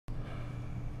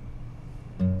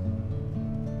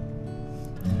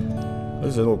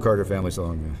This is an old Carter family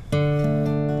song.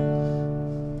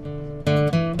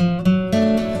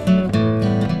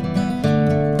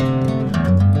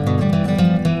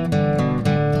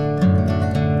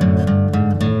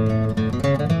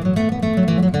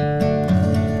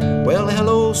 Well,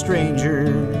 hello, stranger.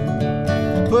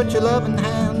 Put your loving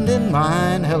hand in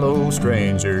mine. Hello,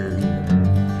 stranger.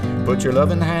 Put your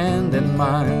loving hand in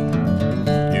mine.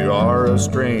 You are a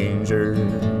stranger,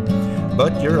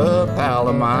 but you're a pal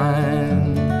of mine.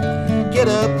 Get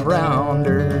up round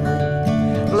her,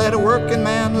 let a working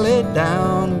man lay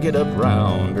down. Get up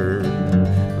round her,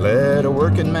 let a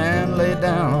working man lay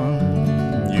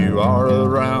down. You are a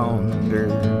rounder,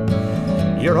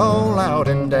 you're all out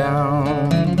and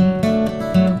down.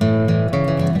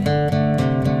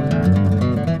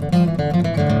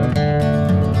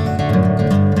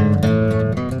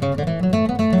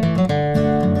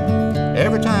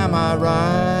 Every time I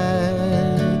ride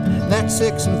that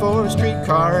 6 and 4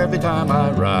 streetcar, every time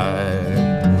I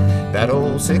ride that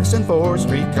old 6 and 4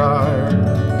 streetcar,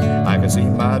 I can see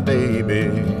my baby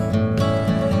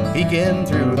peeking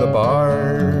through the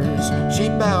bars. She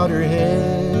bowed her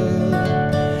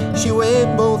head, she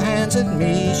waved both hands at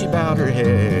me. She bowed her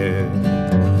head,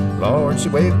 Lord, she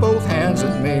waved both hands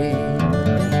at me.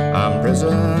 I'm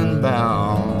prison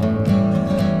bound,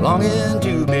 longing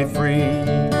to be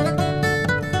free.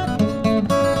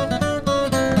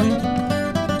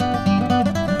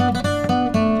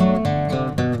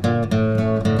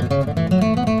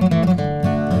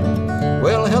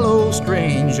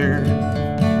 Stranger,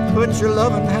 put your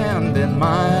loving hand in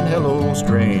mine. Hello,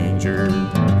 stranger,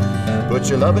 put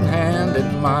your loving hand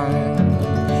in mine.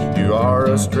 You are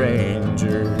a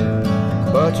stranger,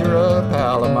 but you're a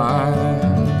pal of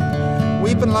mine.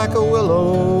 Weeping like a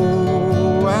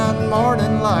willow and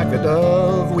mourning like a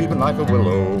dove. Weeping like a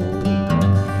willow,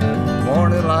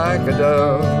 mourning like a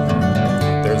dove.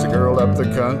 There's a girl up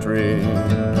the country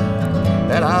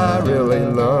that I really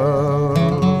love.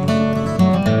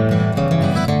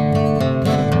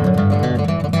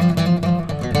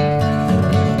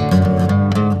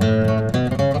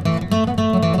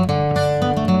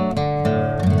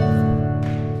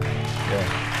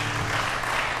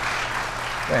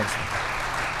 Thanks.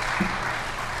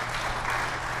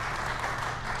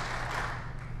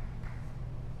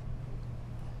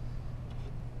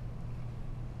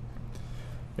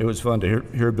 It was fun to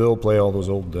hear Bill play all those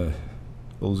old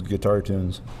those guitar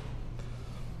tunes.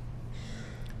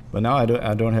 But now I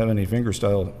don't have any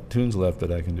fingerstyle tunes left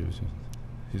that I can do. So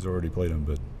he's already played them,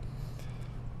 but.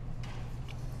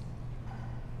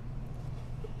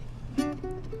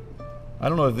 I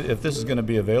don't know if this is going to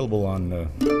be available on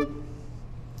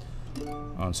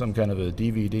some kind of a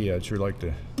DVD. I'd sure like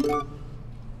to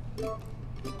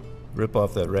rip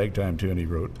off that ragtime tune he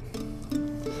wrote.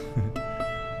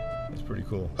 That's pretty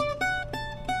cool.